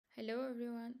Hello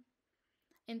everyone.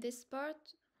 In this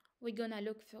part, we're gonna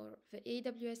look for the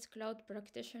AWS Cloud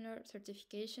Practitioner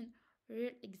certification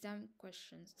real exam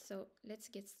questions. So let's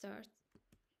get started.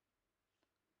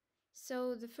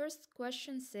 So the first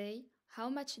question say, how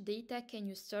much data can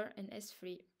you store in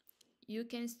S3? You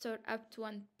can store up to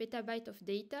 1 petabyte of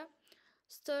data.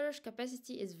 Storage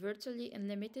capacity is virtually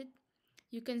unlimited.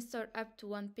 You can store up to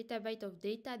 1 petabyte of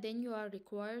data, then you are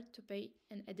required to pay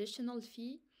an additional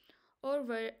fee, or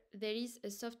where there is a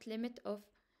soft limit of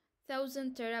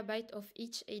 1000 terabyte of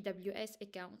each AWS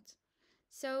account.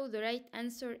 So the right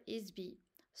answer is B.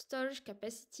 Storage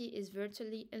capacity is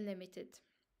virtually unlimited.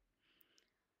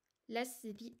 Let's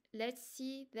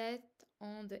see that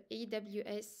on the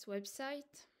AWS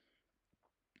website.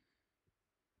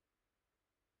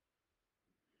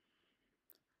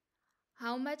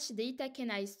 How much data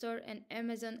can I store in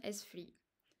Amazon S3?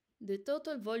 The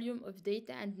total volume of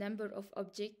data and number of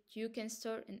objects you can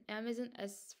store in Amazon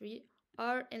S3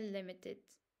 are unlimited.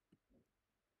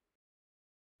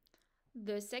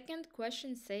 The second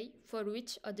question say, for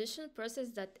which additional process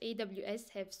that AWS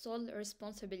have sole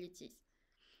responsibilities?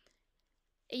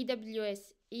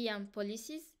 AWS EM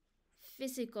policies,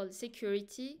 physical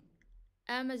security,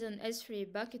 Amazon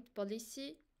S3 bucket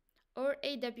policy, or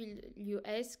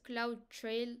AWS Cloud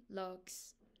Trail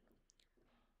logs.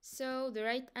 So the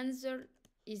right answer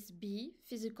is B,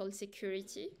 physical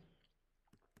security.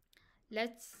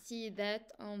 Let's see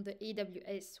that on the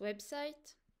AWS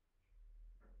website.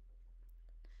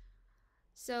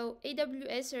 So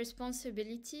AWS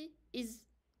Responsibility is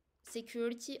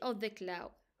security of the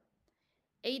cloud.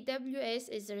 AWS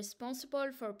is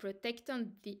responsible for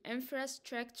protecting the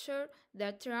infrastructure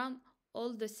that runs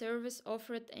all the services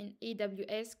offered in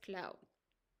AWS Cloud.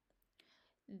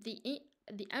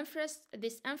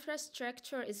 This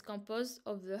infrastructure is composed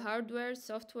of the hardware,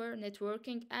 software,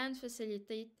 networking, and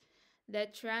facilities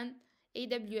that run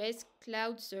AWS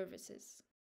Cloud services.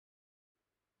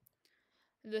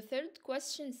 The third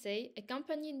question says, a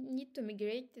company needs to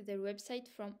migrate their website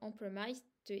from on-premise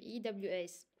to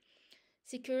AWS.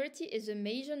 Security is a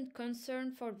major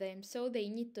concern for them, so they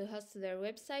need to host their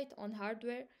website on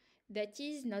hardware that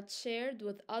is not shared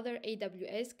with other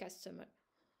AWS customers.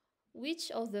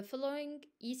 Which of the following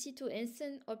EC2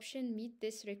 instance options meet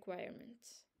this requirement?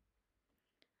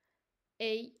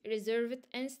 A. Reserved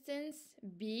instance,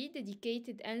 B.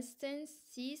 Dedicated instance,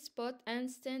 C. Spot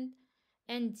instance,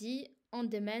 and D.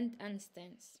 On-demand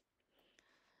instance.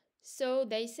 So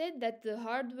they said that the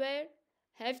hardware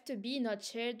have to be not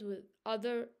shared with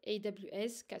other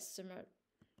AWS customers.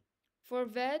 For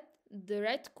that, the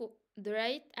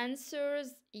right answer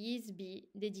is B,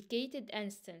 dedicated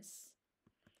instance.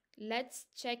 Let's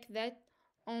check that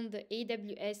on the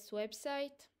AWS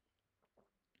website.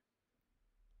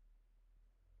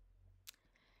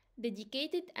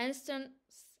 Dedicated instances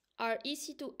are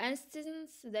EC2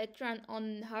 instances that run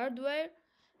on hardware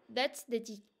that's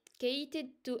dedicated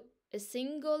to a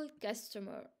single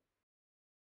customer.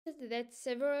 That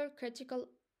several critical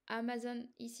Amazon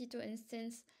EC2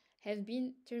 instances have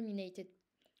been terminated.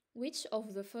 Which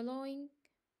of the following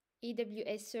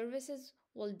AWS services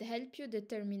will help you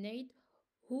determine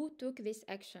who took this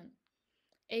action?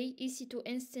 A. EC2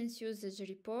 instance usage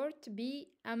report, B.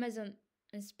 Amazon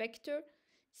inspector,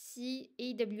 C.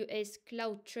 AWS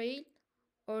Cloud Trail,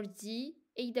 or D.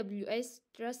 AWS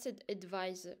Trusted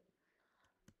Advisor.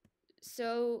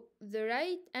 So the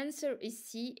right answer is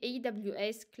C,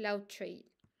 AWS Cloud Trail.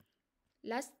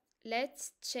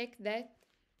 Let's check that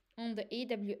on the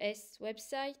AWS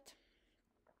website.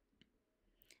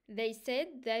 They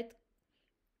said that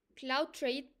Cloud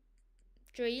Trail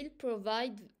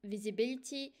provide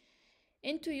visibility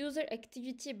into user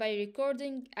activity by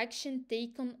recording action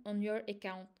taken on your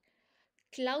account.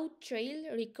 Cloud Trail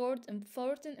records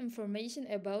important information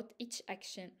about each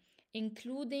action,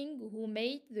 including who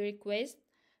made the request,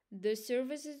 the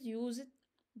services used,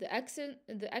 the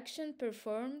action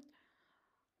performed,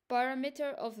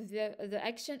 parameter of the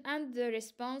action, and the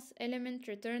response element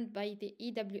returned by the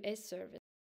AWS service.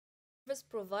 Service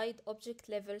provide object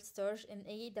level storage in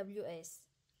AWS.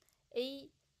 A.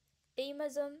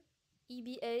 Amazon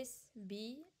EBS,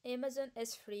 B. Amazon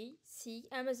S3, C.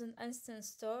 Amazon Instant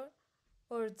Store,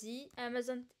 or D.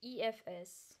 Amazon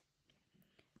EFS.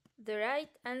 The right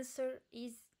answer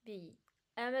is B.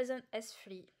 Amazon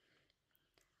S3.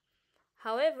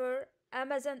 However,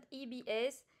 Amazon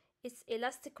EBS is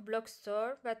elastic block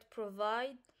store that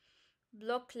provide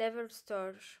block level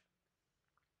storage.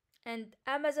 And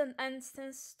Amazon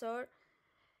Instant Store,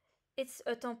 it's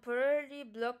a temporary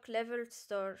block level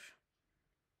storage.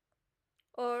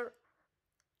 Or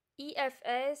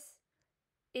EFS,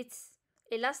 it's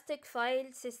elastic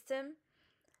file system,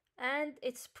 and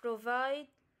it's provide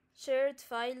shared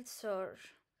file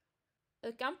storage.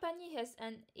 A company has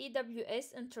an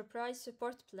AWS Enterprise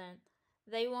Support Plan.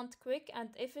 They want quick and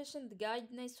efficient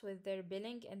guidance with their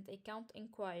billing and account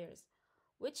inquiries.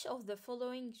 Which of the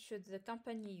following should the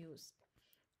company use?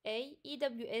 A.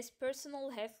 AWS Personal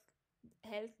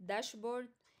Health Dashboard.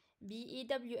 B.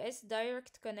 AWS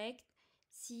Direct Connect.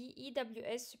 C.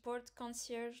 AWS Support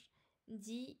Concierge.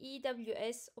 D.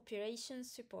 AWS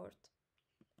Operations Support.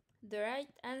 The right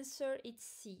answer is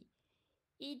C.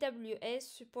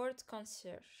 AWS Support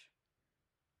Concierge.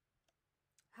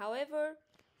 However,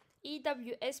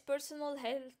 AWS Personal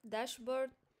Health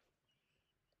Dashboard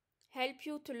help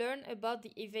you to learn about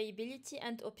the availability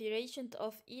and operation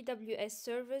of AWS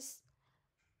service,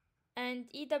 and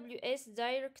AWS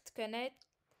Direct Connect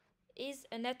is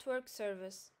a network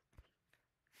service.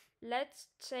 Let's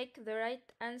check the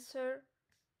right answer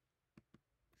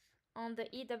on the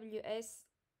AWS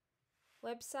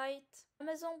website.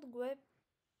 Amazon Web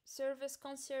Service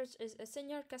Concierge is a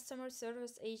senior customer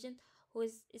service agent who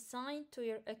is assigned to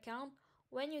your account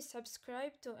when you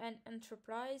subscribe to an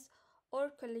enterprise or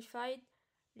qualified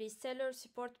reseller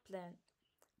support plan.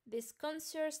 This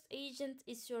concierge agent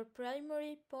is your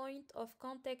primary point of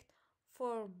contact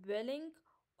for billing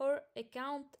or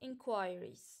account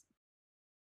inquiries.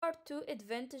 There are two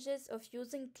advantages of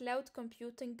using cloud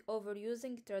computing over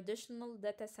using traditional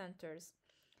data centers.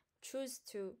 Choose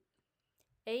two.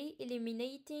 A.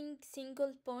 Eliminating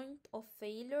single point of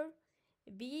failure.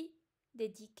 B.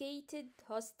 Dedicated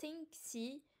hosting.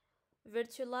 C.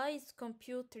 Virtualized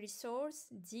compute resource.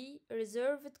 D.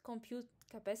 Reserved compute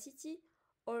capacity.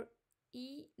 Or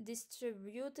E.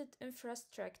 Distributed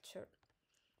infrastructure.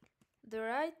 The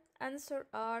right answer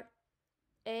are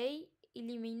A.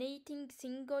 Eliminating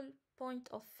single point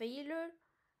of failure,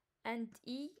 and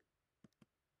E.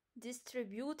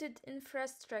 Distributed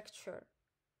infrastructure.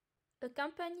 A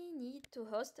company needs to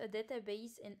host a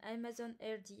database in Amazon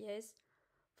RDS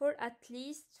for at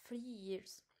least 3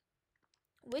 years.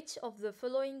 Which of the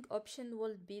following option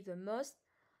will be the most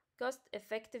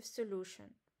cost-effective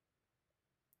solution?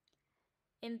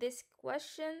 In this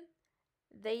question,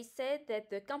 they said that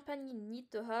the company needs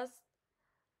to host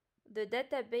the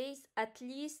database at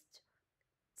least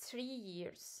 3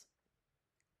 years.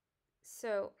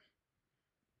 So,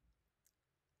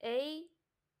 A.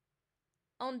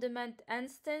 On-demand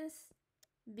instance.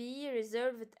 B.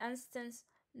 Reserved instance.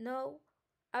 No.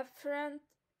 Upfront.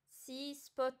 C.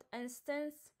 Spot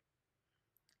instance.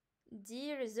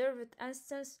 D. Reserved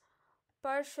instance.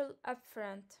 Partial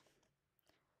upfront.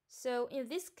 So in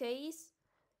this case,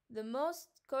 the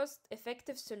most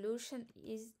cost-effective solution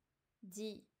is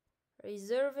D.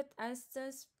 Reserved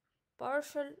instance.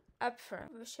 Partial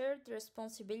upfront. The shared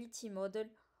responsibility model.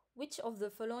 Which of the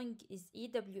following is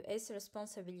AWS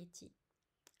responsibility?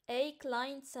 A.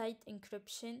 Client-side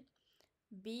encryption.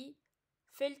 B.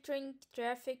 Filtering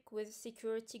traffic with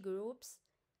security groups.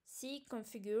 C.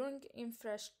 Configuring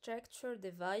infrastructure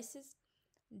devices.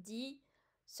 D.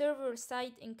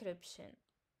 Server-side encryption.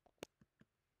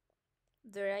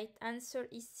 The right answer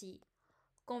is C.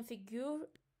 Configuring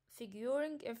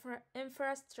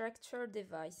infrastructure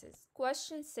devices.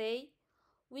 Questions say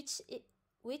which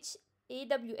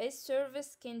AWS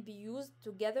service can be used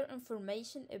to gather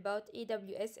information about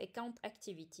AWS account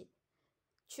activity.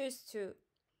 Choose two.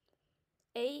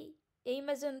 A.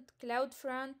 Amazon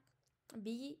CloudFront.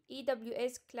 B.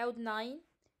 AWS Cloud9.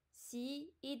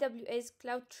 C. AWS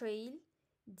Cloud Trail.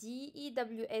 D.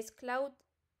 AWS Cloud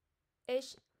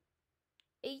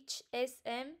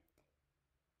HSM.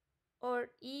 Or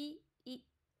E.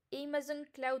 Amazon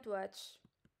CloudWatch.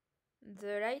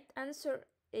 The right answer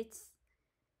is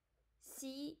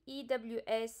C.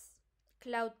 AWS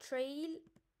Cloud Trail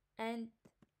and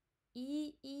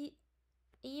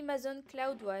Amazon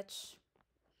CloudWatch.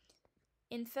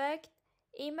 In fact,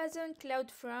 Amazon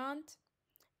CloudFront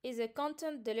is a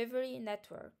content delivery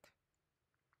network.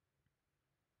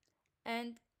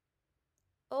 And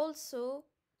also,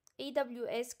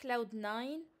 AWS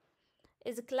Cloud9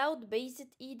 is a cloud-based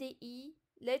IDE,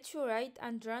 lets you write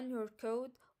and run your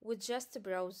code with just a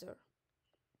browser.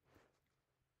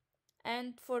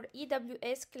 And for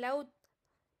AWS Cloud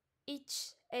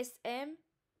HSM,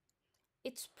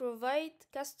 it provides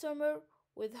customer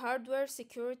with hardware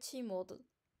security model.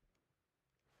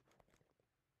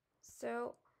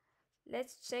 So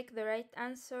let's check the right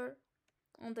answer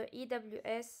on the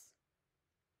AWS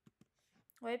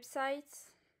website.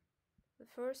 The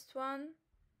first one.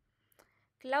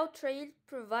 CloudTrail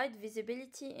provides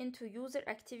visibility into user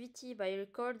activity by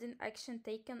recording action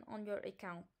taken on your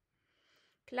account.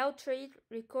 CloudTrail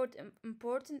record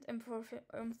important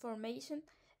information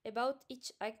about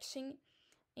each action,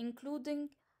 including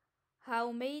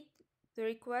how made the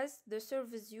request, the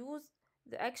service used,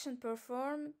 the action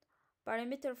performed,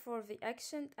 parameter for the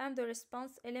action, and the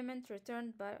response element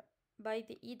returned by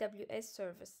the AWS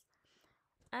service.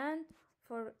 And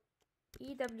for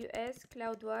AWS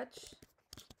CloudWatch,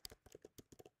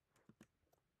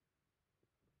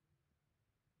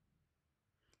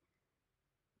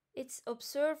 it's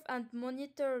observe and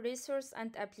monitor resource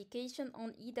and application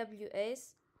on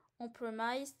AWS,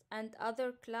 on-premise, and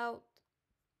other cloud.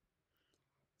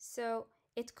 So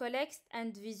it collects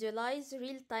and visualizes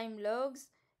real-time logs,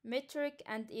 metric,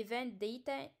 and event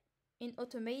data in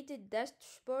automated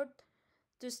dashboard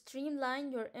to streamline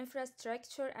your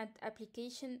infrastructure and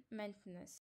application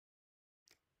maintenance.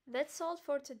 That's all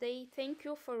for today. Thank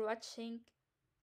you for watching.